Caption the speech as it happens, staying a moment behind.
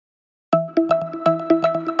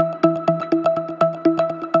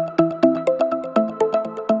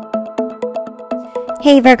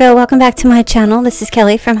Hey Virgo, welcome back to my channel. This is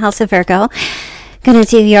Kelly from House of Virgo. Gonna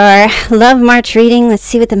do your Love March reading. Let's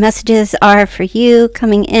see what the messages are for you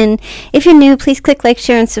coming in. If you're new, please click like,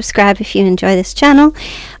 share, and subscribe if you enjoy this channel.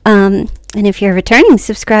 And if you're a returning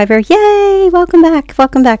subscriber, yay! Welcome back.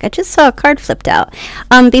 Welcome back. I just saw a card flipped out.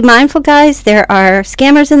 Be mindful, guys. There are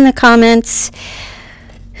scammers in the comments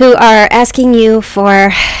who are asking you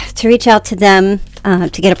to reach out to them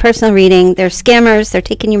to get a personal reading. They're scammers. They're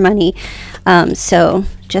taking your money. So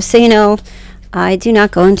just so you know, I do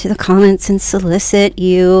not go into the comments and solicit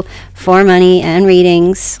you for money and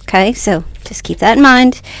readings. Okay, so just keep that in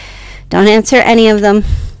mind. Don't answer any of them.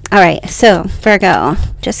 All right, so Virgo,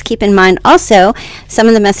 just keep in mind also some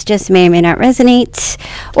of the messages may or may not resonate,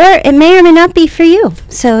 or it may or may not be for you.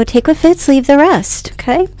 So take what fits, leave the rest.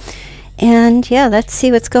 Okay. And yeah, let's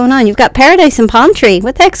see what's going on. You've got paradise and palm tree.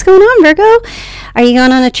 What the heck's going on, Virgo? Are you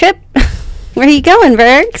going on a trip? Where are you going,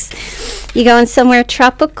 Virgs? You going somewhere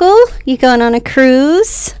tropical? You going on a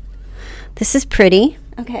cruise? This is pretty.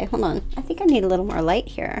 Okay, hold on. I think I need a little more light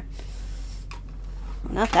here.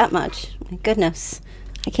 Not that much. My goodness.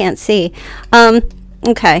 I can't see.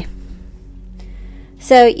 Okay.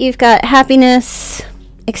 So you've got happiness,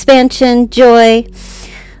 expansion, joy,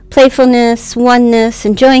 playfulness, oneness,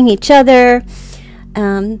 enjoying each other.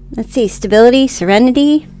 Let's see, stability,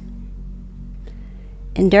 serenity,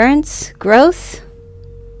 endurance, growth,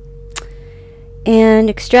 and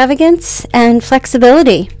extravagance and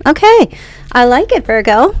flexibility. Okay, I like it,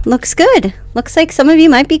 Virgo. Looks good. Looks like some of you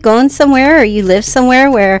might be going somewhere, or you live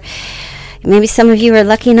somewhere where maybe some of you are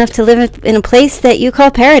lucky enough to live in a place that you call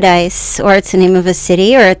paradise, or it's the name of a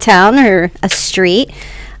city or a town or a street.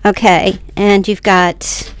 Okay, and you've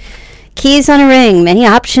got keys on a ring, many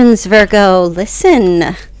options, Virgo.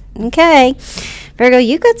 Listen. Okay, Virgo,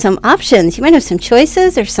 you got some options. You might have some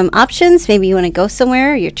choices or some options. Maybe you want to go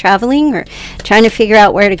somewhere, or you're traveling or trying to figure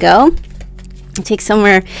out where to go. Take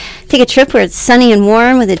a trip where it's sunny and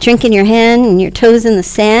warm with a drink in your hand and your toes in the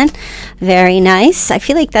sand. Very nice. I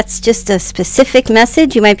feel like that's just a specific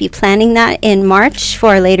message. You might be planning that in March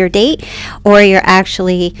for a later date, or you're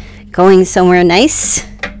actually going somewhere nice.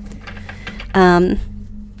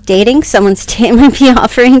 Dating, someone's might be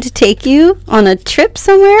offering to take you on a trip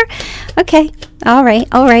somewhere. Okay, all right.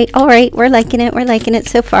 We're liking it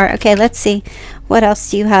so far. Okay, let's see, what else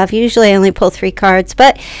do you have? Usually I only pull 3 cards,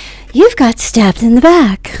 but you've got stabbed in the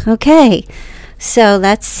back. Okay, so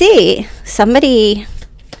let's see, somebody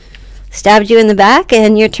stabbed you in the back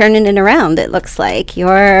and you're turning it around. It looks like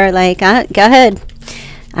you're like, go ahead,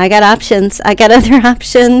 I got options, I got other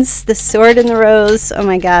options. The sword and the rose. Oh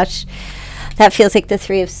my gosh, that feels like the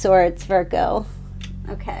 3 of Swords, Virgo.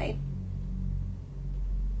 Okay.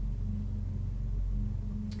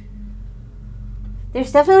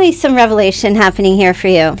 There's definitely some revelation happening here for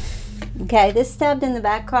you. Okay, this stabbed in the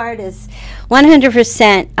back card is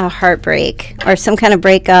 100% a heartbreak or some kind of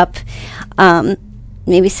breakup.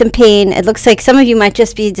 Maybe some pain. It looks like some of you might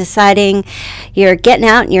just be deciding you're getting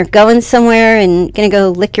out and you're going somewhere and going to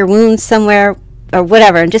go lick your wounds somewhere, or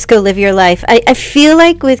whatever, and just go live your life. I feel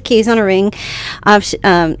like with keys on a ring,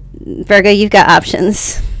 Virgo, you've got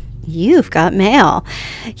options. You've got mail.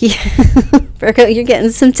 Virgo, you're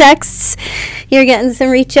getting some texts. You're getting some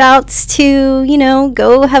reach outs to,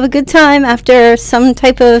 go have a good time after some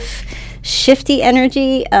type of shifty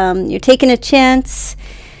energy. You're taking a chance,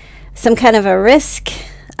 some kind of a risk,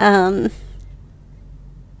 being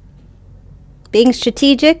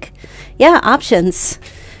strategic. Yeah, options.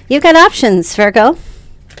 You've got options, Virgo.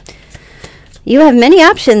 You have many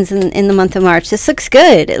options in the month of March. This looks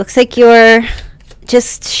good. It looks like you're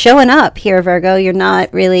just showing up here, Virgo. You're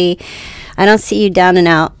not really, I don't see you down and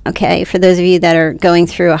out. Okay, for those of you that are going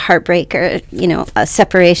through a heartbreak or, a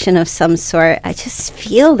separation of some sort, I just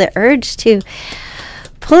feel the urge to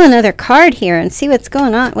pull another card here and see what's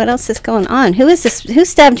going on. What else is going on? Who is this? Who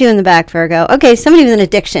stabbed you in the back, Virgo? Okay, somebody with an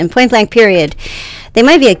addiction, point blank period. They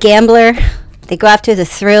might be a gambler. They go after the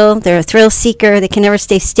thrill. They're a thrill seeker. They can never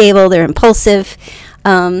stay stable. They're impulsive.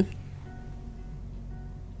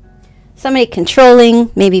 Somebody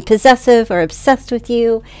controlling, maybe possessive or obsessed with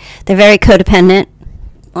you. They're very codependent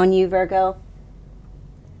on you, Virgo.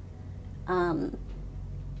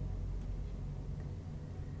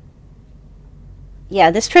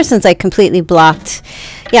 Yeah, this person's like completely blocked.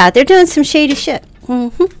 Yeah, they're doing some shady shit.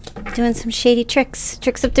 Doing some shady tricks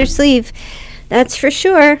up their sleeve. That's for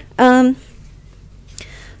sure.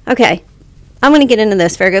 Okay, I'm going to get into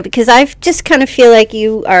this, Virgo, because I just kind of feel like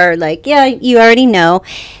you are like, yeah, you already know,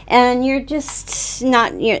 and you're just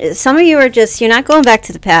not, some of you are just, you're not going back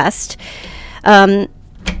to the past.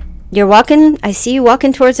 You're walking, I see you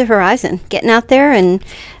walking towards the horizon, getting out there and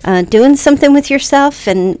doing something with yourself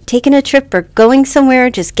and taking a trip or going somewhere,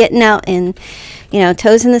 just getting out and, you know,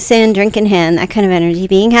 toes in the sand, drink in hand, that kind of energy,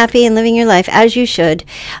 being happy and living your life as you should,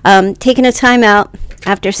 taking a time out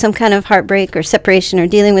after some kind of heartbreak or separation or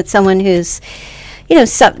dealing with someone who's, you know,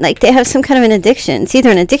 like they have some kind of an addiction. It's either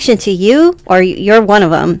an addiction to you or you're one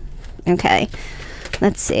of them. Okay.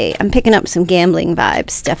 Let's see. I'm picking up some gambling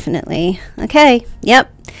vibes, definitely. Okay. Yep.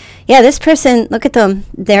 Yeah, this person, look at them.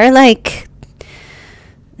 They're like,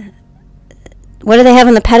 what do they have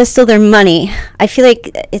on the pedestal? Their money. I feel like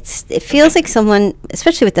it feels like someone,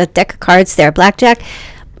 especially with the deck of cards there, blackjack.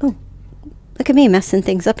 Oh, look at me messing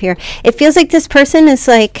things up here. It feels like this person is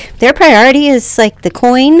like, their priority is like the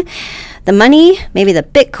coin, the money, maybe the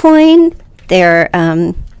Bitcoin. They're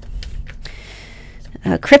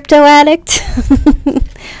a crypto addict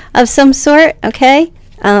of some sort, okay?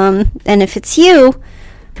 And if it's you,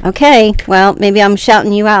 okay, well, maybe I'm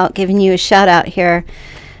shouting you out, giving you a shout out here.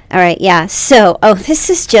 All right, yeah, so, oh, this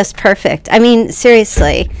is just perfect. I mean,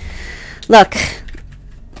 seriously, look.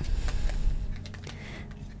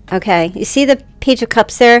 Okay, you see the Page of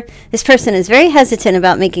Cups there? This person is very hesitant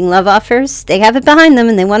about making love offers. They have it behind them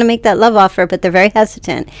and they want to make that love offer, but they're very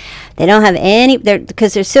hesitant. They don't have any,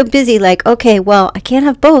 because they're so busy, like, okay, well, I can't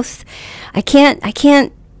have both. I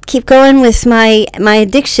can't keep going with my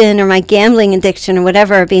addiction or my gambling addiction or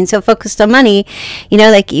whatever, being so focused on money. You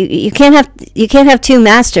know, like you can't have two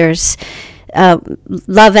masters,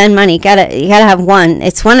 love and money. You gotta have one.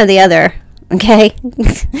 It's one or the other. Okay.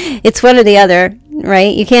 It's one or the other,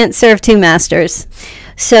 right? You can't serve two masters.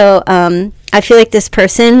 So I feel like this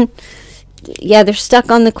person, yeah, they're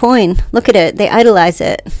stuck on the coin. Look at it. They idolize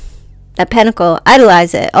it. That pentacle,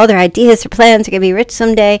 idolize it. All their ideas, their plans are going to be rich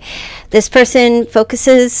someday. This person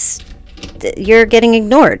focuses, you're getting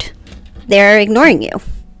ignored. They're ignoring you.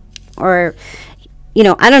 Or, you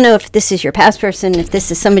know, I don't know if this is your past person, if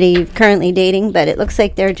this is somebody you're currently dating, but it looks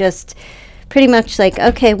like they're just pretty much like,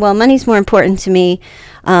 okay, well, money's more important to me.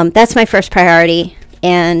 That's my first priority.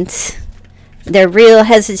 And they're real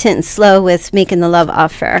hesitant and slow with making the love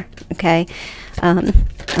offer. Okay. All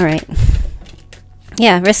right.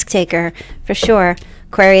 Yeah, risk taker for sure.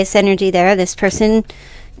 Aquarius energy there. This person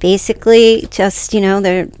basically just, you know,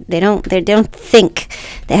 they don't think.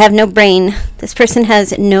 They have no brain. This person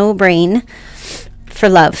has no brain for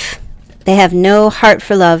love. They have no heart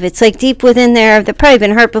for love. It's like deep within there. They've probably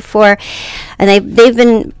been hurt before, and they've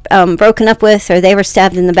been broken up with, or they were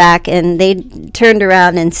stabbed in the back, and they turned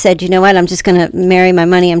around and said, you know what, I'm just going to marry my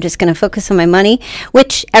money. I'm just going to focus on my money,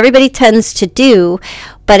 which everybody tends to do.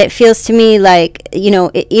 But it feels to me like, you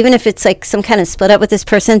know, even if it's like some kind of split up with this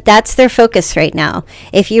person, that's their focus right now.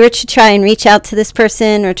 If you were to try and reach out to this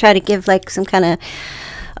person or try to give like some kind of,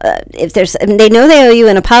 if there's, I mean, they know they owe you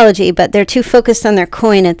an apology, but they're too focused on their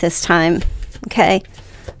coin at this time. Okay,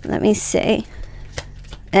 let me see.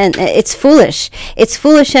 And it's foolish. It's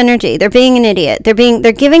foolish energy. They're being an idiot. They're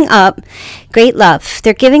giving up great love.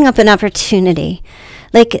 They're giving up an opportunity.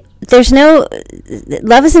 Like, there's no,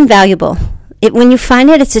 love is invaluable. When you find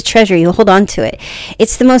it, it's a treasure. You hold on to it.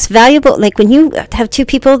 It's the most valuable. Like when you have two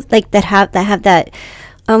people like that have that.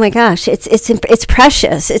 Oh my gosh, it's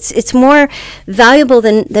precious. It's more valuable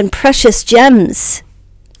than precious gems.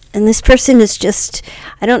 And this person is just,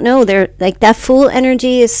 I don't know. They're like, that fool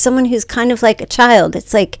energy is someone who's kind of like a child.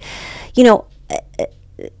 It's like, you know,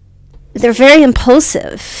 they're very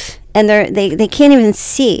impulsive, and they can't even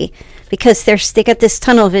see because they got this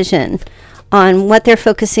tunnel vision on what they're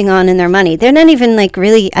focusing on in their money. They're not even like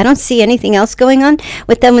really, I don't see anything else going on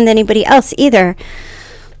with them and anybody else either.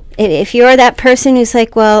 If you're that person who's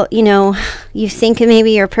like, well, you know, you think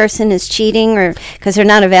maybe your person is cheating or because they're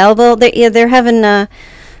not available, they're having a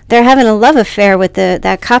love affair with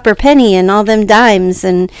that copper penny and all them dimes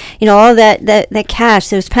and, you know, all that cash,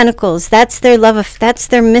 those pentacles. That's their that's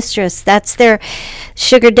their mistress. That's their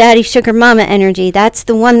sugar daddy, sugar mama energy. That's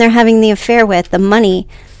the one they're having the affair with, the money.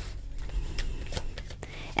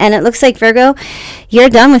 And it looks like, Virgo, you're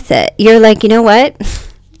done with it. You're like, you know what?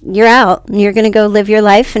 You're out. You're going to go live your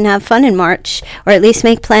life and have fun in March, or at least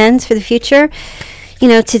make plans for the future, you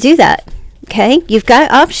know, to do that. Okay? You've got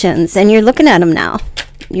options, and you're looking at them now.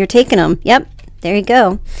 You're taking them. Yep. There you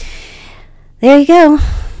go. There you go.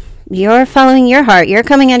 You're following your heart. You're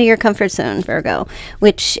coming out of your comfort zone, Virgo,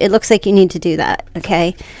 which it looks like you need to do that.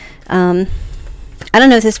 Okay? I don't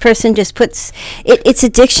know if this person just puts it's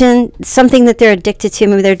addiction, something that they're addicted to.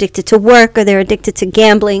 Maybe they're addicted to work, or they're addicted to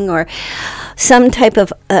gambling, or some type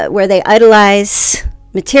of where they idolize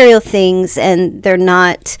material things, and they're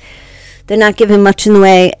not they're not giving much in the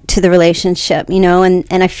way to the relationship, you know, and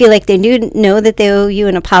I feel like they do know that they owe you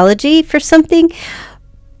an apology for something,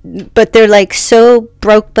 but they're like so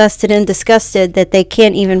broke, busted, and disgusted that they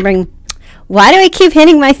can't even bring, why do I keep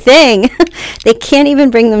hitting my thing? They can't even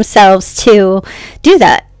bring themselves to do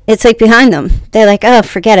that. It's like behind them. They're like, oh,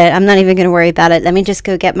 forget it. I'm not even going to worry about it. Let me just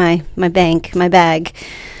go get my bag.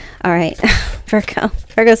 All right, Virgo.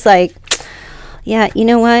 Virgo's like, yeah, you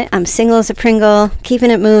know what? I'm single as a Pringle, keeping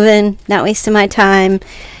it moving, not wasting my time.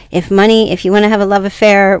 If you want to have a love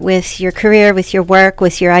affair with your career, with your work,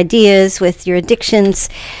 with your ideas, with your addictions,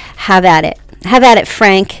 have at it. Have at it,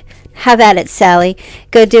 Frank. Have at it, Sally.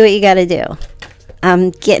 Go do what you got to do. I'm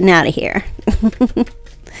getting out of here.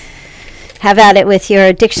 Have at it with your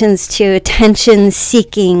addictions to attention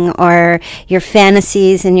seeking, or your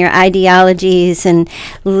fantasies and your ideologies, and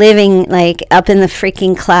living like up in the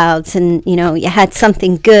freaking clouds, and you know, you had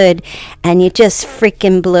something good and you just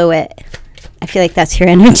freaking blew it. I feel like that's your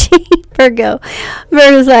energy, Virgo.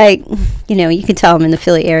 Virgo's like, you know, you can tell I'm in the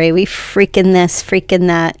Philly area. We freaking this, freaking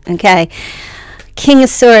that. Okay. King of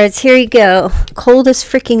Swords, here you go. Cold as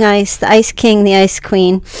freaking ice, the Ice King, the Ice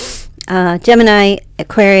Queen. Gemini,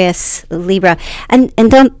 Aquarius, Libra. And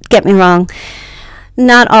don't get me wrong,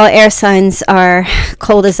 not all air signs are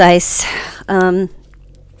cold as ice. You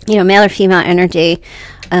know, male or female energy.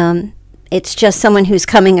 It's just someone who's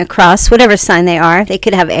coming across, whatever sign they are. They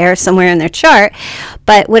could have air somewhere in their chart,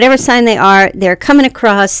 but whatever sign they are, they're coming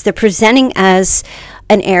across, they're presenting as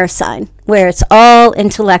an air sign, where it's all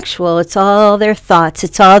intellectual, it's all their thoughts,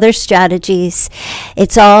 it's all their strategies,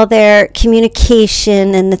 it's all their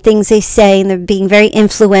communication and the things they say, and they're being very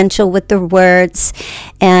influential with their words.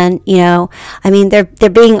 And you know, I mean, they're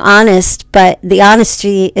being honest, but the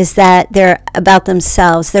honesty is that they're about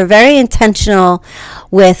themselves. They're very intentional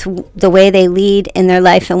with the way they lead in their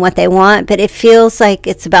life and what they want, but it feels like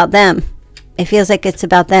it's about them. It feels like it's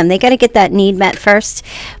about them. They got to get that need met first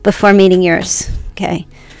before meeting yours. Okay.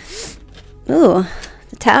 Ooh,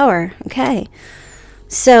 the Tower. Okay.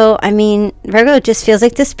 So, I mean, Virgo just feels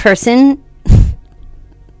like this person,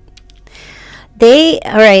 all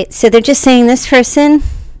right, so they're just saying this person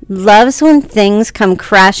loves when things come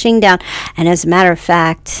crashing down. And as a matter of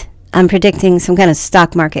fact, I'm predicting some kind of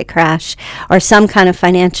stock market crash or some kind of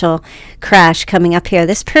financial crash coming up here.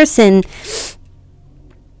 This person,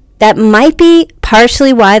 that might be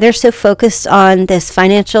partially why they're so focused on this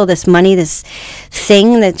financial, this money, this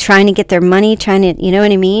thing, that trying to get their money, trying to, you know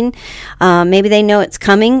what I mean? Maybe they know it's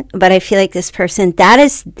coming, but I feel like this person, that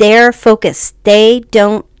is their focus. They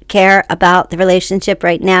don't care about the relationship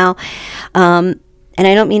right now. And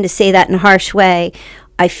I don't mean to say that in a harsh way.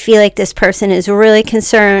 I feel like this person is really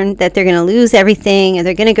concerned that they're going to lose everything, and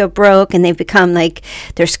they're going to go broke, and they've become like,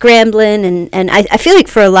 they're scrambling. And I feel like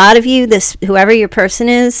for a lot of you, this, whoever your person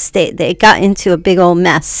is, they got into a big old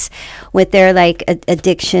mess with their like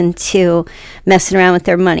addiction to messing around with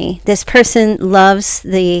their money. This person loves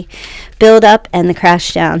the build up and the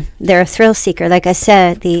crash down. They're a thrill seeker. Like I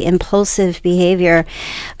said, the impulsive behavior.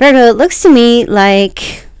 Virgo, it looks to me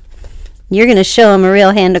like you're going to show them a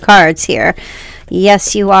real hand of cards here.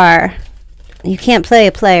 Yes, you are. You can't play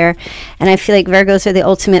a player. And I feel like Virgos are the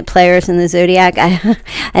ultimate players in the zodiac. And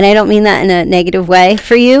I don't mean that in a negative way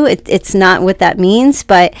for you. It's not what that means.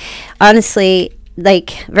 But honestly, like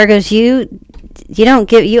Virgos, you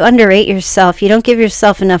underrate yourself. You don't give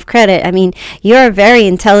yourself enough credit. I mean, you're very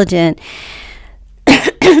intelligent.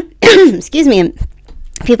 Excuse me.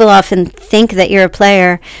 People often think that you're a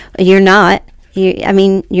player. You're not.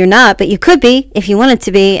 You're not, but you could be if you wanted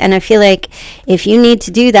to be. And I feel like if you need to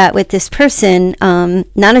do that with this person,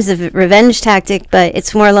 not as a revenge tactic, but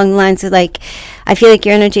it's more along the lines of like, I feel like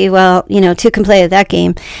your energy, well, you know, two can play at that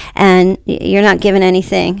game, and you're not given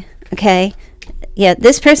anything. Okay. Yeah,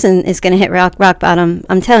 this person is going to hit rock bottom.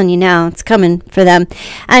 I'm telling you now, it's coming for them.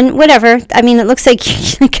 And whatever. I mean, it looks like,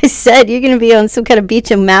 like I said, you're going to be on some kind of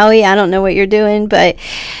beach in Maui. I don't know what you're doing, but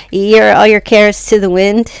all your cares to the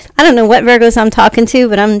wind. I don't know what Virgos I'm talking to,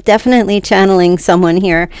 but I'm definitely channeling someone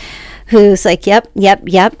here who's like, yep.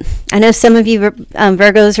 I know some of you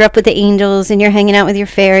Virgos are up with the angels, and you're hanging out with your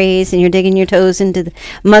fairies, and you're digging your toes into the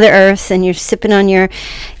Mother Earth, and you're sipping on your,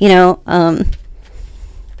 you know,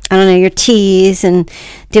 I don't know, your teas and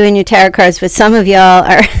doing your tarot cards, but some of y'all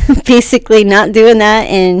are basically not doing that,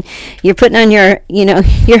 and you're putting on your, you know,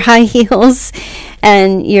 your high heels,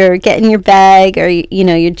 and you're getting your bag, or, you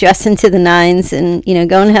know, you're dressing to the nines, and, you know,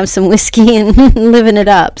 going to have some whiskey and living it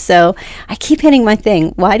up. So I keep hitting my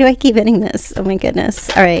thing. Why do I keep hitting this? Oh my goodness.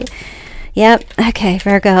 All right. Yep. Okay,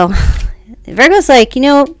 Virgo. Virgo's like, you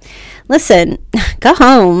know, listen, go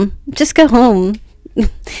home. Just go home.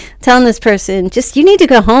 telling this person, just, you need to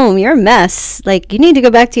go home. You're a mess. Like, you need to go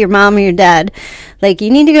back to your mom or your dad. Like,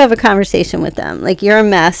 you need to go have a conversation with them. Like, you're a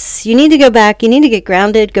mess. You need to go back. You need to get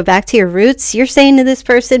grounded. Go back to your roots. You're saying to this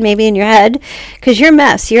person, maybe in your head, because you're a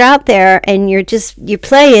mess. You're out there and you're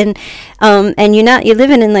playing, and you're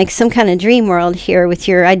living in like some kind of dream world here with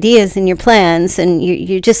your ideas and your plans, and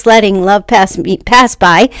you're just letting love pass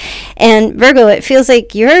by. And Virgo, it feels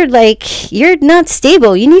like you're not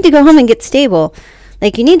stable. You need to go home and get stable.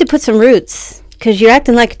 Like, you need to put some roots, because you're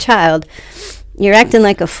acting like a child. You're acting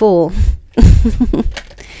like a fool.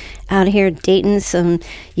 Out here dating some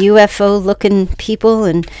UFO looking people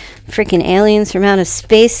and freaking aliens from outer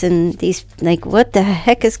space, and these, like, what the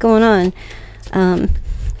heck is going on?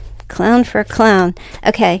 Clown for a clown.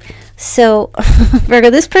 Okay, so Virgo,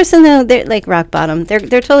 this person though, they're like rock bottom. They're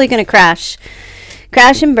totally gonna crash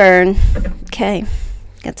and burn. Okay,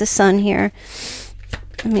 got the sun here.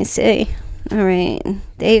 Let me see. All right,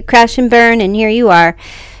 they crash and burn, and here you are,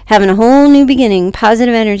 having a whole new beginning,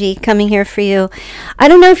 positive energy coming here for you. I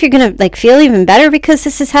don't know if you're going to like feel even better because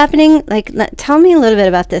this is happening. Like, tell me a little bit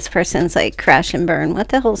about this person's like crash and burn. What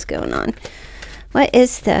the hell's going on? What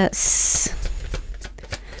is this?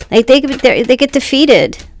 Like, they get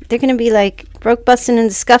defeated. They're going to be like broke, busted, and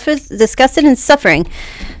disgusted and suffering.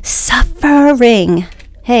 Suffering.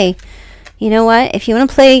 Hey, you know what? If you want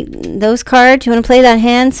to play those cards, you want to play that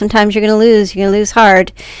hand, sometimes you're going to lose. You're going to lose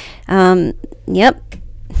hard. Yep.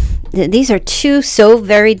 These are two so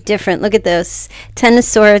very different. Look at this. 10 of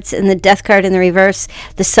Swords and the Death card in the reverse.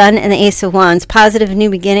 The Sun and the Ace of Wands. Positive new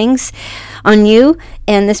beginnings on you.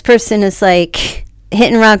 And this person is like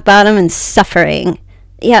hitting rock bottom and suffering.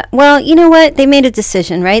 Yeah, well, you know what? They made a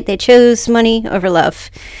decision, right? They chose money over love.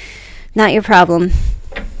 Not your problem.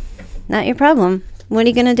 Not your problem. What are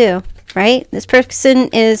you going to do, right? This person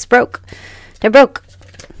is broke. They're broke.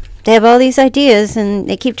 They have all these ideas, and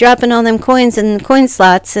they keep dropping all them coins in the coin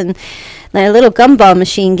slots and like a little gumball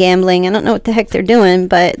machine gambling. I don't know what the heck they're doing,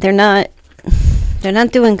 but they're not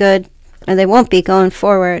doing good, or they won't be going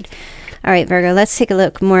forward. All right, Virgo, let's take a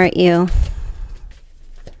look more at you.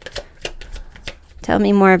 Tell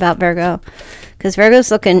me more about Virgo, because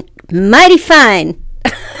Virgo's looking mighty fine.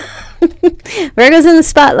 Virgo's in the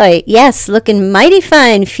spotlight. Yes, looking mighty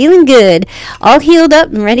fine, feeling good, all healed up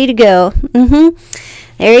and ready to go.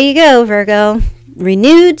 There you go, Virgo.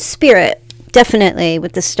 Renewed spirit, definitely,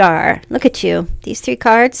 with the star. Look at you. These 3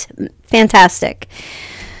 cards, fantastic.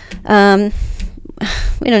 We don't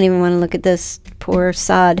even want to look at this poor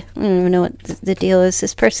sod. I don't even know what the deal is.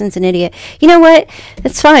 This person's an idiot. You know what?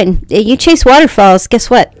 It's fine. You chase waterfalls.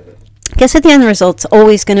 Guess what? Guess what the end result's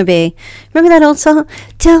always going to be? Remember that old song?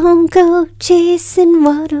 Don't go chasing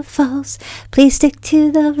waterfalls. Please stick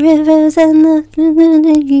to the rivers and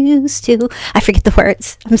the used to. I forget the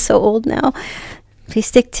words. I'm so old now. Please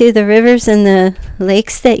stick to the rivers and the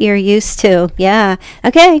lakes that you're used to. Yeah.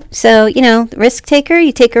 Okay. So, you know, risk taker.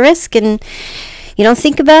 You take a risk and you don't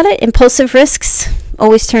think about it. Impulsive risks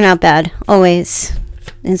always turn out bad. Always.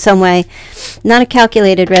 In some way. Not a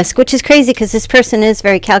calculated risk, which is crazy because this person is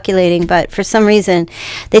very calculating, but for some reason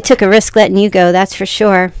they took a risk letting you go. That's for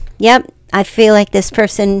sure. Yep. I feel like this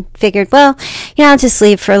person figured, well, you know, I'll just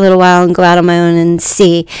leave for a little while and go out on my own and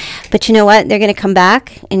see. But you know what? They're going to come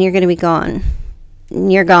back and you're going to be gone.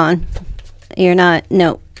 You're gone. You're not.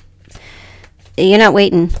 No. You're not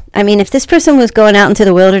waiting. I mean, if this person was going out into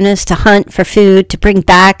the wilderness to hunt for food to bring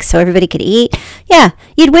back so everybody could eat, yeah,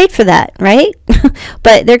 you'd wait for that, right?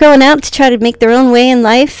 But they're going out to try to make their own way in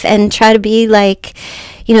life and try to be like,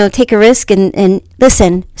 you know, take a risk. And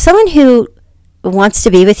listen, someone who wants to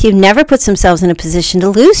be with you never puts themselves in a position to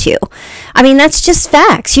lose you. I mean, that's just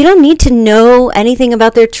facts. You don't need to know anything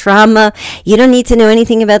about their trauma. You don't need to know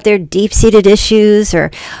anything about their deep-seated issues or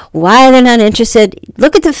why they're not interested.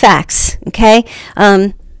 Look at the facts, okay?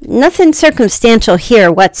 Nothing circumstantial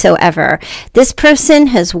here whatsoever. This person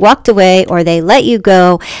has walked away or they let you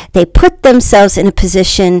go. They put themselves in a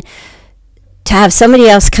position to have somebody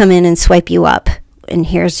else come in and swipe you up. And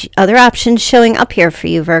here's other options showing up here for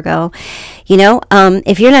you, Virgo. You know,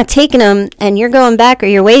 if you're not taking them and you're going back or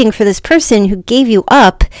you're waiting for this person who gave you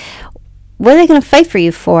up, what are they going to fight for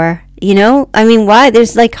you for? You know, I mean, why?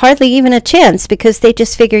 There's like hardly even a chance because they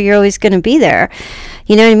just figure you're always going to be there.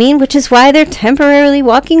 You know what I mean? Which is why they're temporarily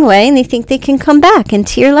walking away and they think they can come back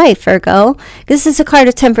into your life, Virgo. This is a card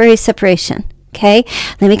of temporary separation. Okay,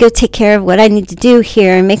 let me go take care of what I need to do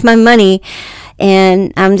here and make my money.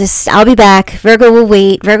 And I'll be back. Virgo will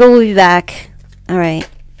wait. Virgo will be back. All right.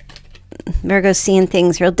 Virgo's seeing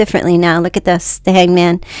things real differently now. Look at this, the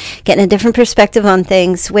Hangman. Getting a different perspective on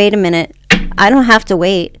things. Wait a minute. I don't have to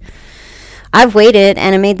wait. I've waited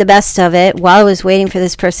and I made the best of it while I was waiting for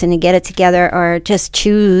this person to get it together or just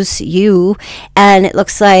choose you. And it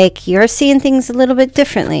looks like you're seeing things a little bit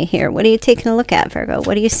differently here. What are you taking a look at, Virgo?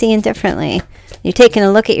 What are you seeing differently? You're taking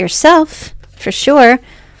a look at yourself, for sure.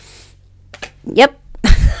 Yep.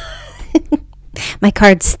 My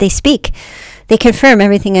cards, they speak. They confirm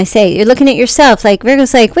everything I say. You're looking at yourself like,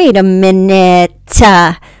 Virgo's like, wait a minute.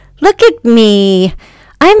 Look at me.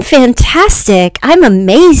 I'm fantastic. I'm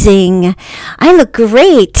amazing. I look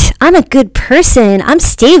great. I'm a good person. I'm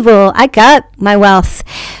stable. I got my wealth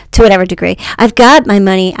to whatever degree. I've got my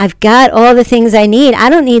money. I've got all the things I need. I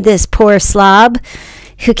don't need this poor slob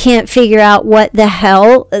who can't figure out what the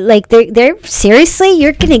hell. Like, they're seriously,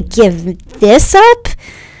 you're going to give this up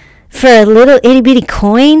for a little itty bitty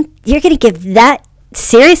coin? You're going to give that?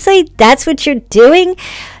 Seriously? That's what you're doing?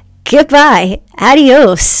 Goodbye.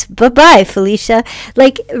 Adios. Bye-bye, Felicia.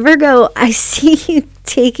 Like, Virgo, I see you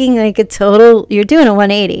taking like a total, you're doing a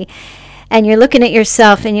 180. And you're looking at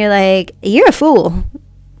yourself and you're like, you're a fool.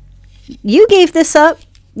 You gave this up.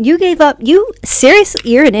 You gave up. You, seriously,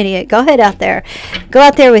 you're an idiot. Go ahead out there. Go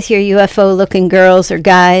out there with your UFO-looking girls or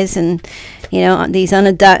guys and, you know, these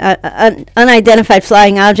unidentified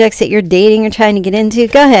flying objects that you're dating or trying to get into.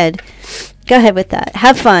 Go ahead. Go ahead with that.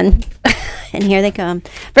 Have fun. And here they come.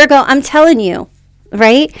 Virgo, I'm telling you,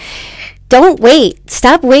 right? Don't wait.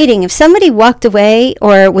 Stop waiting. If somebody walked away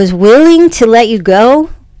or was willing to let you go,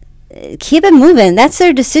 keep it moving. That's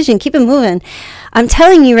their decision. Keep it moving. I'm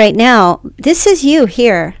telling you right now, this is you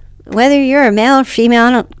here. Whether you're a male or female,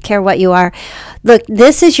 I don't care what you are. Look,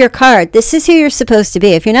 this is your card. This is who you're supposed to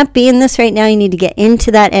be. If you're not being this right now, you need to get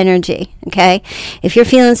into that energy, okay? If you're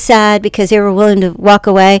feeling sad because they were willing to walk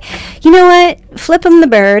away, you know what? Flip them the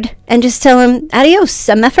bird and just tell them, adios,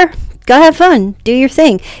 MFer. Go have fun. Do your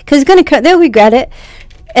thing. Because they'll regret it.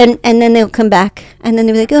 And then they'll come back. And then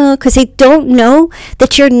they'll be like, oh, because they don't know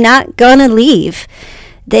that you're not going to leave.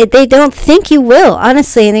 They don't think you will,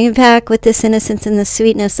 honestly. And they come back with this innocence and this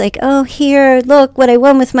sweetness, like, oh, here, look what I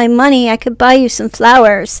won with my money. I could buy you some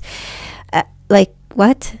flowers. Like,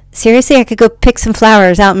 what? Seriously? I could go pick some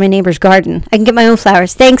flowers out in my neighbor's garden. I can get my own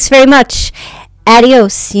flowers. Thanks very much.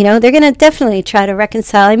 Adios. You know, they're going to definitely try to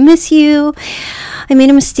reconcile. I miss you. I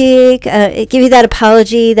made a mistake. Give you that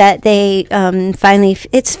apology that they finally,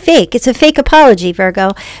 it's fake. It's a fake apology,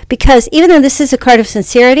 Virgo, because even though this is a card of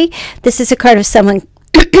sincerity, this is a card of someone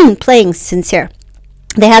playing sincere.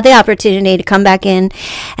 They had the opportunity to come back in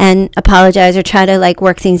and apologize or try to like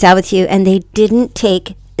work things out with you, and they didn't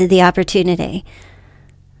take the opportunity.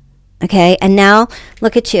 Okay, and now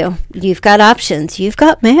look at you. You've got options. You've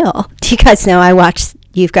got mail. Do you guys know I watched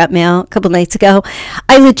You've Got Mail a couple nights ago?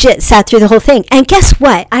 I legit sat through the whole thing, and guess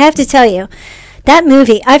what? I have to tell you, that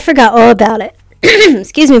movie, I forgot all about it.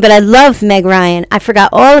 Excuse me, but I love Meg Ryan. I forgot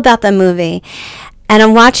all about the movie, and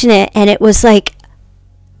I'm watching it, and it was like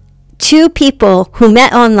two people who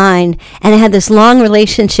met online and had this long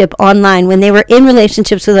relationship online when they were in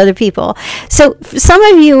relationships with other people. So some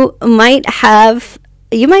of you might have,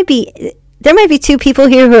 there might be two people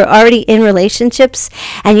here who are already in relationships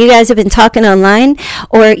and you guys have been talking online,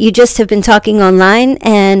 or you just have been talking online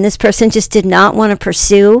and this person just did not want to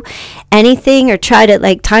pursue anything or try to,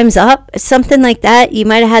 like, time's up, something like that. You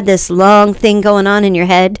might have had this long thing going on in your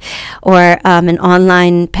head, or an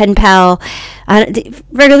online pen pal.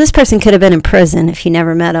 Virgo, this person could have been in prison if you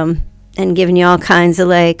never met him and giving you all kinds of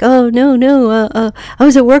like, oh, no, I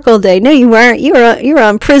was at work all day. No, you weren't. You were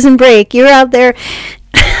on prison break. You were out there.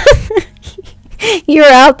 You were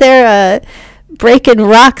out there breaking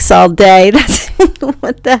rocks all day. That's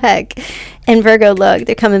what the heck. And Virgo, look,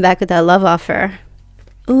 they're coming back with that love offer.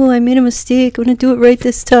 Oh, I made a mistake. I'm going to do it right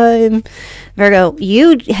this time. Virgo,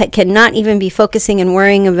 you cannot even be focusing and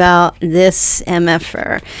worrying about this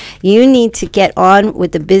MFer. You need to get on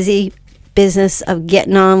with the busy business of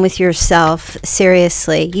getting on with yourself.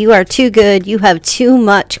 Seriously, you are too good. You have too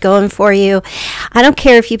much going for you. I don't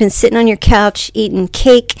care if you've been sitting on your couch eating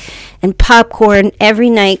cake and popcorn every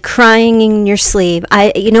night, crying in your sleep.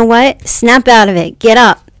 You know what? Snap out of it. Get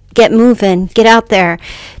up. Get moving. Get out there.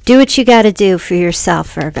 Do what you got to do for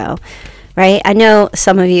yourself, Virgo. Right? I know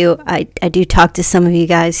some of you, I do talk to some of you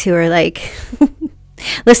guys who are like,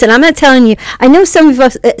 listen, I'm not telling you. I know some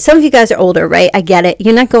of you guys are older, right? I get it.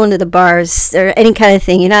 You're not going to the bars or any kind of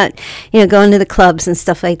thing. You're not, going to the clubs and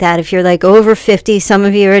stuff like that. If you're like over 50, some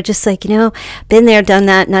of you are just like, been there, done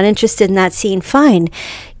that, not interested in that scene. Fine.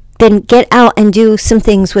 then get out and do some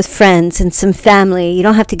things with friends and some family. You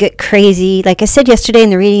don't have to get crazy. Like I said yesterday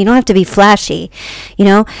in the reading, you don't have to be flashy. You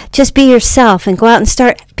know, just be yourself and go out and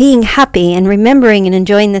start being happy and remembering and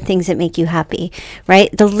enjoying the things that make you happy,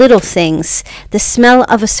 right? The little things, the smell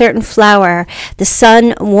of a certain flower, the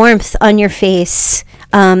sun warmth on your face,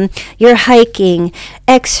 your hiking,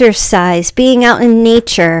 exercise, being out in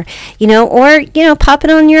nature, you know, or, you know,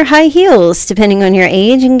 popping on your high heels, depending on your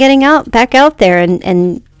age, and getting out, back out there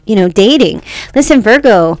and you know, dating. Listen,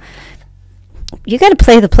 Virgo, you got to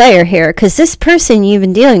play the player here, because this person you've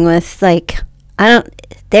been dealing with, like,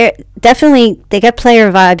 they're definitely, they got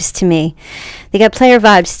player vibes to me. They got player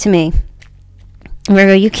vibes to me.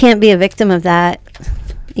 Virgo, you can't be a victim of that.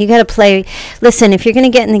 You got to play. Listen, if you're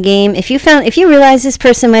going to get in the game, if you realize this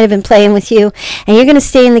person might have been playing with you and you're going to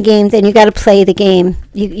stay in the game, then you got to play the game.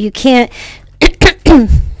 You can't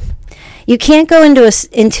you can't go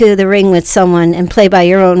into the ring with someone and play by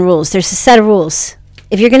your own rules. There's a set of rules.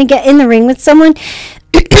 If you're going to get in the ring with someone,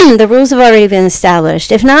 the rules have already been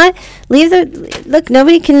established. If not, look,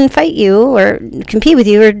 nobody can fight you or compete with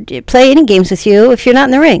you or play any games with you if you're not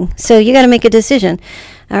in the ring. So you got to make a decision.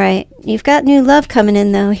 All right. You've got new love coming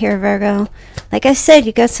in, though, here, Virgo. Like I said,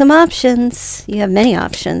 you got some options. You have many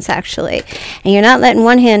options, actually. And you're not letting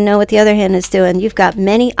one hand know what the other hand is doing. You've got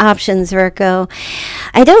many options, Virgo.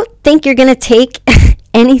 I don't think you're going to take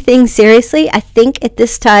anything seriously. I think at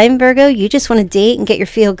this time, Virgo, you just want to date and get your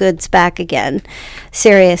feel-goods back again.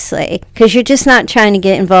 Seriously. Because you're just not trying to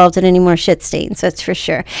get involved in any more shit stains, that's for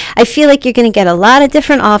sure. I feel like you're going to get a lot of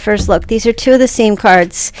different offers. Look, these are two of the same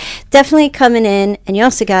cards. Definitely coming in. And you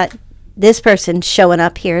also got this person showing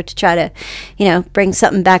up here to try to, you know, bring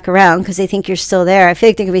something back around because they think you're still there. I feel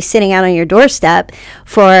like they're going to be sitting out on your doorstep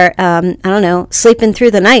for, I don't know, sleeping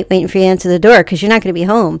through the night waiting for you to answer the door because you're not going to be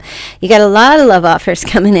home. You got a lot of love offers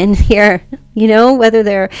coming in here, you know, whether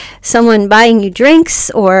they're someone buying you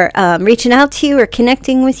drinks or reaching out to you or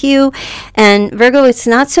connecting with you. And Virgo, it's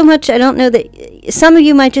not so much, I don't know that some of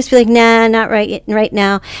you might just be like, nah, not right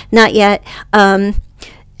now, not yet.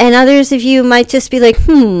 And others of you might just be like,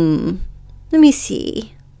 let me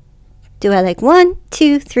see. Do I like 1,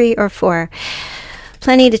 2, 3, or 4?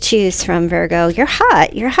 Plenty to choose from, Virgo. You're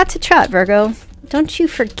hot. You're hot to trot, Virgo. Don't you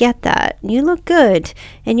forget that. You look good.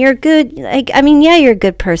 And you're good. Like, I mean, yeah, you're a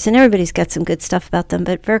good person. Everybody's got some good stuff about them.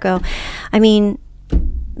 But Virgo, I mean,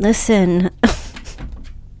 listen.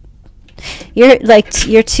 You're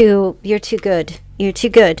too good. You're too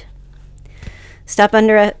good. Stop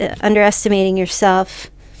underestimating yourself.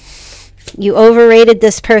 You overrated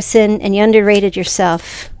this person and you underrated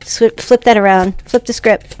yourself. Flip that around. Flip the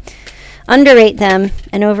script. Underrate them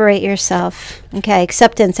and overrate yourself. Okay,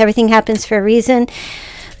 acceptance. Everything happens for a reason.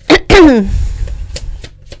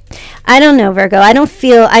 I don't know, Virgo. I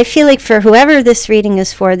feel like for whoever this reading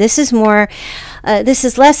is for, this is more, this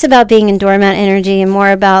is less about being in doormat energy and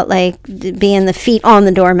more about like being the feet on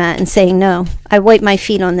the doormat and saying, no, I wipe my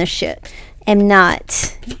feet on this shit. Am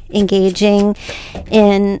not engaging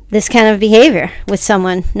in this kind of behavior with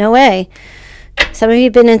someone. No way. Some of you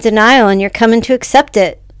have been in denial and you're coming to accept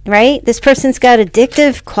it, right? This person's got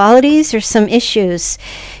addictive qualities or some issues.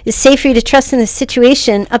 It's safe for you to trust in this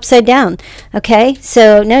situation upside down, okay?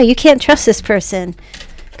 So, no, you can't trust this person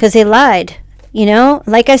because they lied. You know,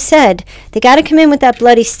 like I said, they got to come in with that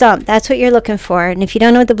bloody stump. That's what you're looking for. And if you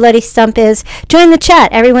don't know what the bloody stump is, join the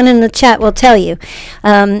chat. Everyone in the chat will tell you.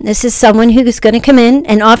 This is someone who's going to come in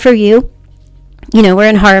and offer you, you know, we're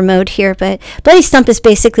in horror mode here, but bloody stump is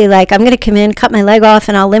basically like, I'm going to come in, cut my leg off,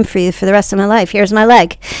 and I'll limp for you for the rest of my life. Here's my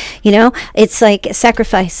leg. You know, it's like a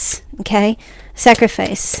sacrifice, okay?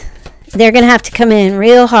 Sacrifice. They're going to have to come in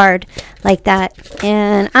real hard like that.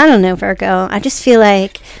 And I don't know, Virgo. I just feel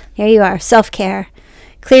like, here you are, self-care.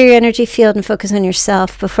 Clear your energy field and focus on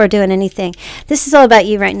yourself before doing anything. This is all about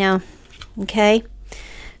you right now, okay?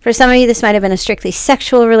 For some of you, this might have been a strictly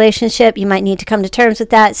sexual relationship. You might need to come to terms with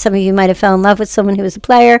that. Some of you might have fell in love with someone who was a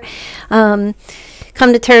player. Come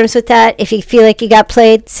to terms with that. If you feel like you got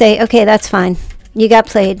played, say, okay, that's fine. You got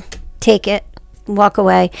played. Take it. Walk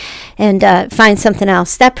away and find something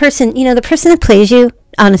else. That person, you know, the person that plays you,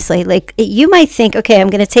 honestly, like you might think, okay, I'm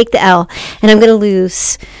going to take the L and I'm going to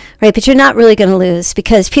lose, right? But you're not really going to lose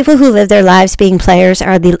because people who live their lives being players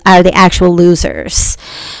are the actual losers,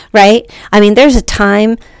 right? I mean, there's a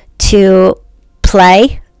time to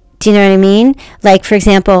play. Do you know what I mean? Like, for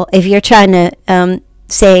example, if you're trying to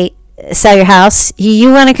say, sell your house,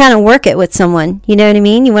 you want to kind of work it with someone, you know what I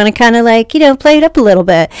mean? You want to kind of like, you know, play it up a little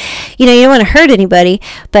bit. You know, you don't want to hurt anybody,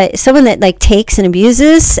 but someone that like takes and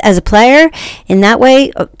abuses as a player in that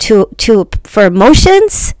way for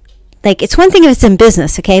emotions, Like, it's one thing if it's in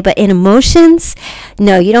business, okay? But in emotions,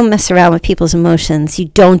 no, you don't mess around with people's emotions. You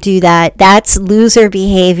don't do that. That's loser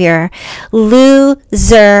behavior.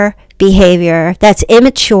 Loser behavior. That's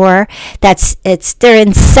immature. They're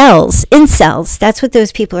incels. That's what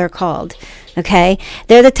those people are called. Okay,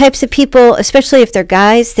 they're the types of people, especially if they're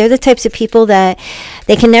guys, they're the types of people that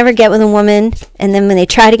they can never get with a woman, and then when they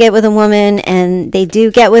try to get with a woman and they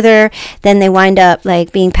do get with her, then they wind up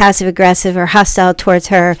like being passive aggressive or hostile towards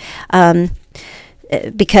her,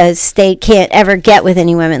 because they can't ever get with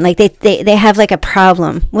any women. Like they have like a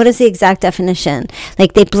problem. What is the exact definition?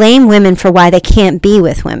 Like, they blame women for why they can't be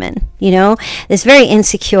with women. You know, this very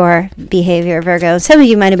insecure behavior, Virgo. Some of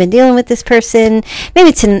you might have been dealing with this person.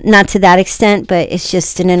 Maybe it's not to that extent, but it's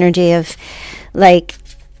just an energy of like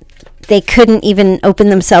they couldn't even open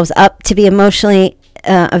themselves up to be emotionally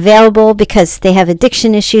available because they have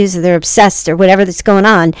addiction issues, or they're obsessed, or whatever that's going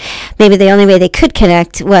on. Maybe the only way they could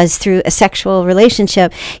connect was through a sexual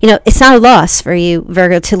relationship. You know, it's not a loss for you,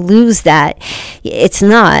 Virgo, to lose that. It's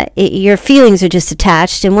not. Your feelings are just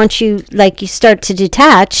attached, and once you start to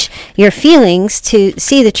detach your feelings to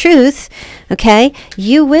see the truth, okay,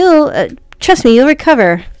 you will, trust me, you'll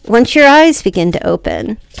recover once your eyes begin to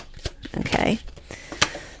open. Okay.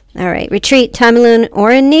 All right, retreat, time alone,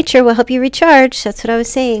 or in nature will help you recharge. That's what I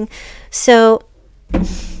was saying. So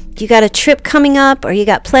you got a trip coming up, or you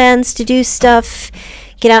got plans to do stuff,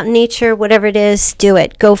 get out in nature, whatever it is, do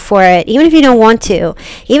it. Go for it. Even if you don't want to.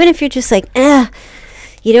 Even if you're just like,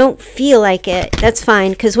 you don't feel like it. That's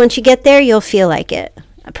fine, because once you get there, you'll feel like it.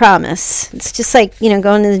 I promise. It's just like, you know,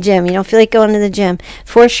 going to the gym. You don't feel like going to the gym.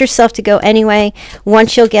 Force yourself to go anyway.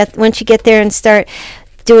 Once you get there and start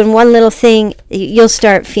doing one little thing, you'll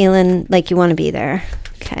start feeling like you want to be there.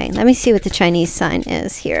 Okay, let me see what the Chinese sign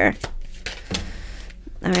is here.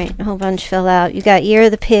 All right, a whole bunch fill out. You got year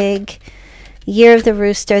of the pig, year of the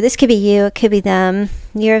rooster. This could be you, it could be them.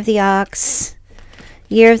 Year of the ox,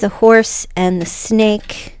 year of the horse and the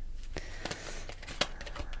snake.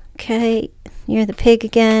 Okay, year of the pig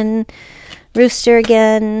again, rooster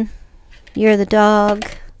again, year of the dog,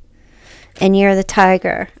 and year of the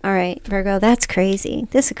tiger. All right, Virgo, that's crazy.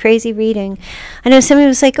 This is a crazy reading. I know somebody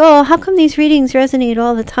was like, oh, how come these readings resonate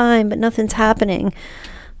all the time, but nothing's happening?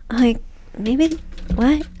 I'm like, maybe,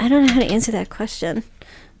 what? I don't know how to answer that question.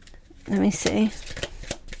 Let me see.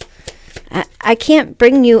 I can't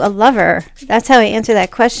bring you a lover. That's how I answer that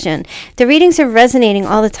question. The readings are resonating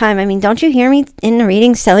all the time. I mean, don't you hear me in the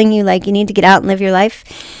readings telling you, like, you need to get out and live your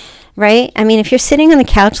life? Right? I mean, if you're sitting on the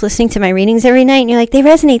couch listening to my readings every night and you're like, they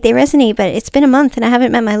resonate, but it's been a month and I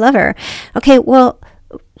haven't met my lover. Okay, well,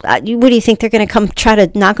 what do you think? They're going to come try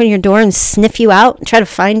to knock on your door and sniff you out and try to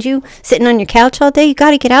find you sitting on your couch all day? You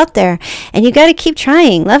got to get out there, and you got to keep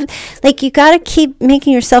trying. Love, like, you got to keep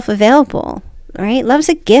making yourself available. Right? Love's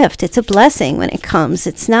a gift. It's a blessing when it comes.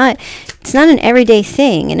 It's not an everyday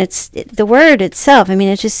thing, and the word itself. I mean,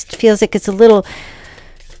 it just feels like it's a little.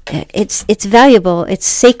 It's valuable. It's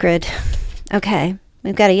sacred. Okay,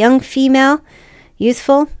 we've got a young female,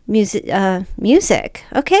 youthful, music.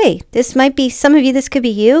 Okay, this might be some of you. This could be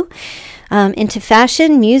you. Into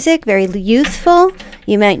fashion, music, very youthful.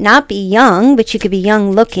 You might not be young, but you could be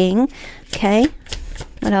young looking. Okay,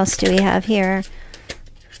 what else do we have here?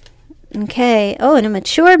 Okay, oh, and a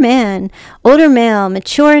mature man, older male,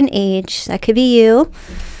 mature in age. That could be you.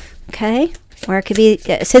 Okay. Or it could be,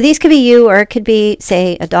 so these could be you, or it could be,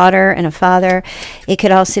 say, a daughter and a father. It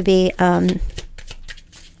could also be,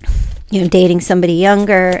 you know, dating somebody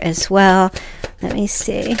younger as well. Let me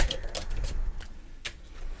see.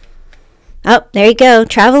 Oh, there you go.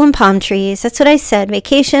 Travel and palm trees. That's what I said.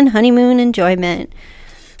 Vacation, honeymoon, enjoyment.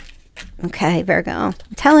 Okay, Virgo. I'm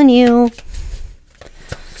telling you.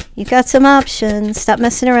 You've got some options. Stop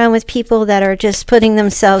messing around with people that are just putting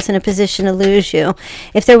themselves in a position to lose you.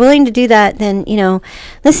 If they're willing to do that, then, you know,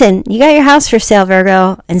 listen, you got your house for sale,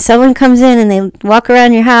 Virgo, and someone comes in and they walk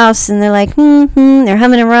around your house and they're like, they're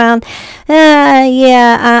humming around.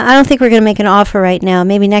 I don't think we're going to make an offer right now.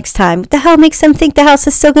 Maybe next time. What the hell makes them think the house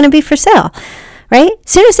is still going to be for sale? Right?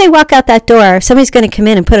 As soon as they walk out that door, somebody's going to come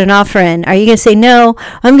in and put an offer in. Are you going to say, no,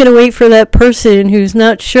 I'm going to wait for that person who's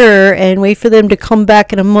not sure and wait for them to come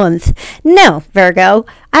back in a month? No, Virgo.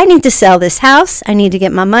 I need to sell this house. I need to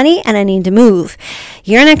get my money and I need to move.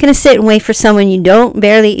 You're not going to sit and wait for someone who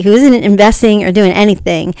isn't investing or doing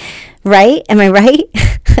anything. Right? Am I right?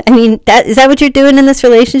 I mean, is that what you're doing in this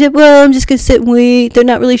relationship? Well, I'm just going to sit and wait. They're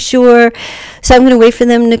not really sure. So I'm going to wait for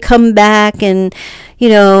them to come back and, you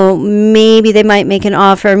know, maybe they might make an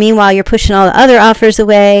offer. Meanwhile, you're pushing all the other offers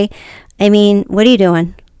away. I mean, what are you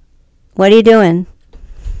doing? What are you doing?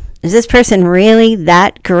 Is this person really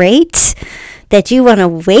that great that you want to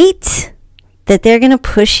wait, that they're going to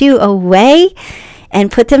push you away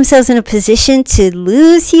and put themselves in a position to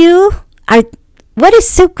lose you? What is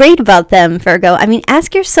so great about them, Virgo? I mean,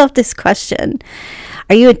 ask yourself this question.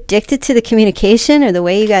 Are you addicted to the communication or the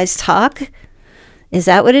way you guys talk? Is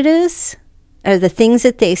that what it is? Or the things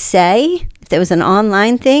that they say? If there was an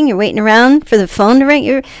online thing, you're waiting around for the phone to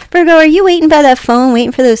ring. Virgo, are you waiting by that phone,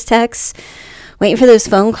 waiting for those texts, waiting for those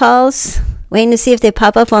phone calls, waiting to see if they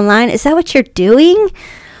pop up online? Is that what you're doing?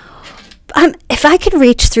 If I could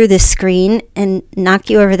reach through this screen and knock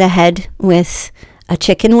you over the head with a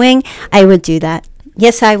chicken wing, I would do that.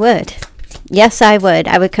 Yes, I would. Yes, I would.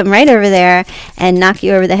 I would come right over there and knock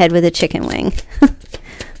you over the head with a chicken wing.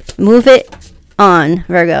 Move it on,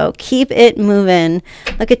 Virgo. Keep it moving.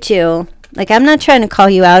 Look at you. Like, I'm not trying to call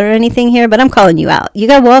you out or anything here, but I'm calling you out. You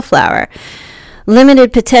got wallflower.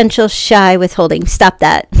 Limited potential, shy, withholding. Stop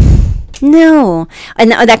that. No.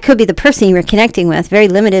 And that could be the person you were connecting with. Very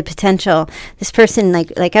limited potential. This person,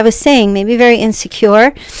 like I was saying, maybe very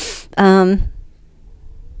insecure.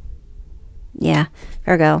 Yeah,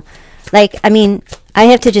 Virgo. Like, I mean, I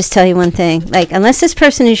have to just tell you one thing. Like, unless this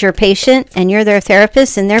person is your patient and you're their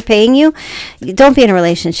therapist and they're paying you, don't be in a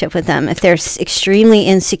relationship with them if they're extremely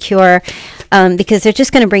insecure, because they're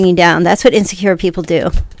just going to bring you down. That's what insecure people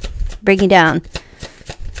do. Bring you down.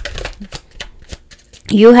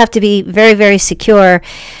 You have to be very, very secure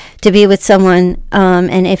to be with someone.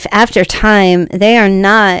 And if after time they are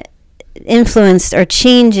not influenced or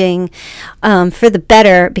changing for the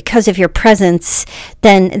better because of your presence,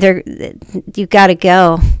 then you gotta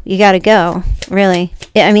go. You gotta go, really.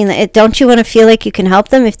 I mean, don't you want to feel like you can help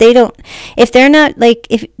them? If they're not, like,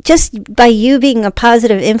 if just by you being a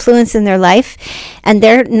positive influence in their life and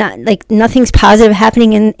they're not, like, nothing's positive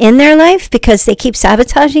happening in their life because they keep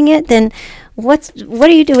sabotaging it, then what are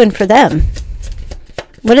you doing for them?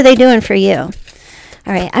 What are they doing for you?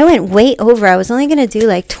 All right, I went way over. I was only going to do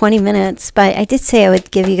like 20 minutes, but I did say I would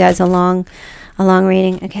give you guys a long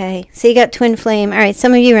reading. Okay, so you got twin flame. All right,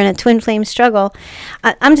 some of you are in a twin flame struggle.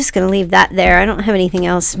 I'm just going to leave that there. I don't have anything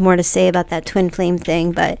else more to say about that twin flame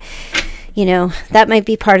thing, but, you know, that might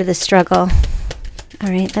be part of the struggle. All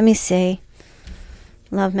right, let me see.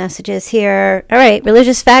 Love messages here. All right,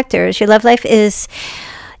 religious factors. Your love life is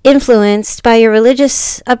influenced by your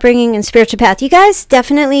religious upbringing and spiritual path. You guys,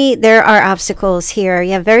 definitely there are obstacles here.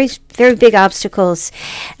 You have very, very big obstacles.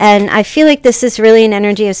 And I feel like this is really an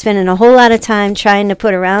energy of spending a whole lot of time trying to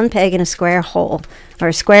put a round peg in a square hole, or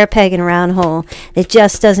a square peg in a round hole. It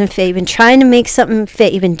just doesn't fit. You've been trying to make something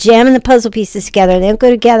fit. You've been jamming the puzzle pieces together. They don't go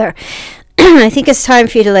together. I think it's time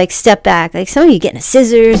for you to, like, step back. Like, some of you getting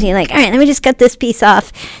scissors and you're like, all right, let me just cut this piece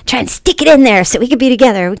off. Try and stick it in there so we can be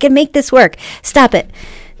together. We can make this work. Stop it.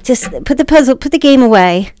 Just put the game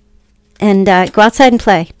away and go outside and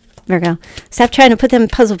play, Virgo. Stop trying to put them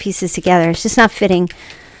puzzle pieces together. It's just not fitting.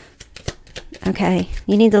 Okay,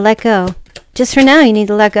 you need to let go. Just for now, you need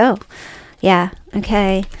to let go. Yeah,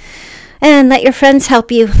 okay. And let your friends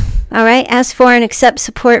help you. All right, ask for and accept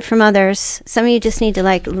support from others. Some of you just need to,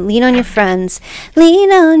 like, lean on your friends.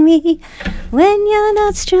 Lean on me when you're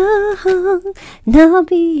not strong, and I'll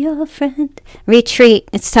be your friend. Retreat.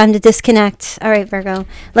 It's time to disconnect. All right, Virgo.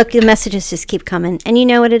 Look, the messages just keep coming, and you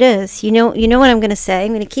know what it is. You know what I'm going to say.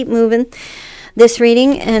 I'm going to keep moving this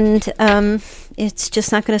reading, and it's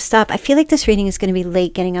just not going to stop. I feel like this reading is going to be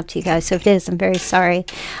late getting up to you guys, so if it is, I'm very sorry.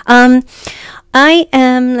 I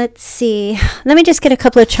am, let's see, let me just get a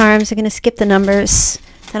couple of charms. I'm going to skip the numbers.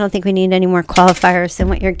 I don't think we need any more qualifiers than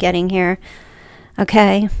what you're getting here.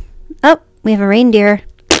 Okay. Oh, we have a reindeer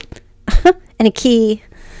and a key.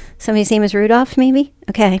 Somebody's name is Rudolph, maybe?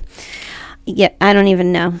 Okay. Yeah, I don't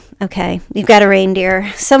even know. Okay, we've got a reindeer.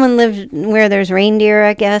 Someone lived where there's reindeer,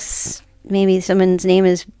 I guess. Maybe someone's name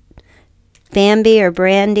is Bambi or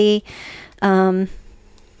Brandy. I'm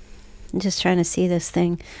just trying to see this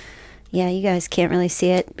thing. Yeah, you guys can't really see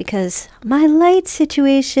it because my light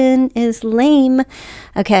situation is lame.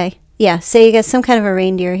 Okay, yeah, so you got some kind of a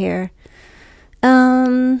reindeer here.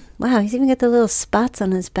 Wow, he's even got the little spots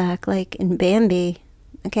on his back, like in Bambi.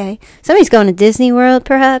 Okay, somebody's going to Disney World,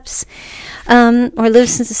 perhaps, or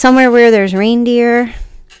lives somewhere where there's reindeer.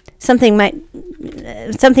 Something might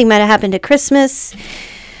have happened at Christmas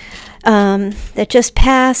that just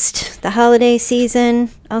passed, the holiday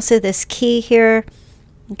season. Also, this key here.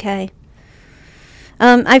 Okay.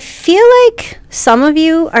 I feel like some of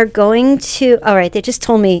you are going to... All right, they just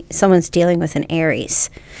told me someone's dealing with an Aries.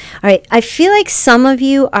 All right, I feel like some of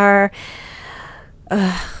you are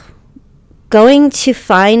going to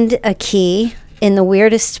find a key in the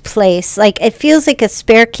weirdest place. Like, it feels like a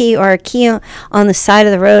spare key or a key on the side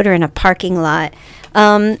of the road or in a parking lot.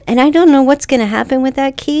 And I don't know what's going to happen with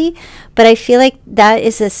that key, but I feel like that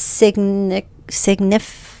is a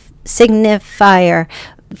signifier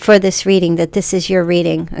for this reading, that this is your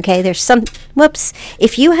reading. Okay, there's some, whoops,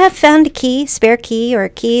 if you have found a key, spare key, or a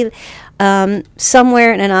key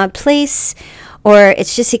somewhere in an odd place, or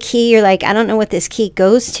it's just a key, you're like, I don't know what this key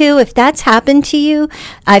goes to. If that's happened to you,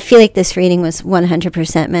 I feel like this reading was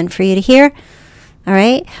 100% meant for you to hear. All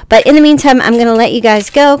right, but in the meantime, I'm going to let you guys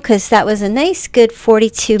go, because that was a nice, good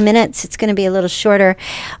 42 minutes. It's going to be a little shorter,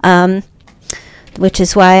 which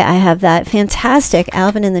is why I have that fantastic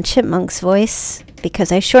Alvin and the Chipmunks voice,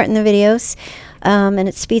 because I shorten the videos, and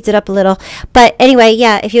it speeds it up a little. But anyway,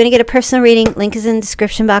 yeah, if you want to get a personal reading, link is in the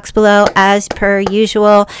description box below, as per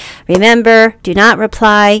usual. Remember, do not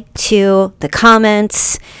reply to the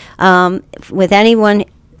comments with anyone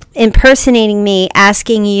impersonating me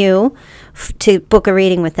asking you to book a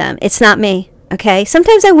reading with them. It's not me. Okay,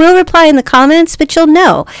 sometimes I will reply in the comments, but you'll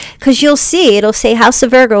know, because you'll see it'll say House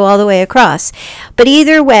of Virgo all the way across. But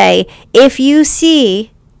either way, if you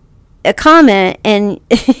see a comment and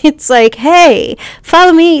it's like, hey,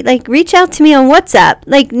 follow me, like, reach out to me on WhatsApp,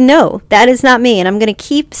 like, no, that is not me. And I'm going to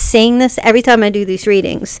keep saying this every time I do these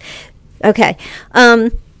readings. Okay,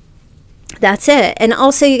 that's it. And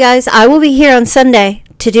also, you guys, I will be here on Sunday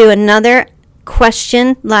to do another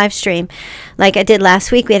question live stream like I did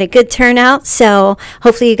last week. We had a good turnout, so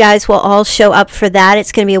hopefully you guys will all show up for that.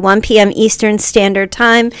 It's going to be a 1 p.m. Eastern Standard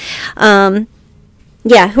Time.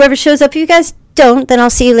 Yeah, whoever shows up. If you guys don't, then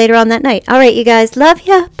I'll see you later on that night. All right, you guys, love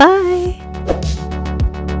ya, bye.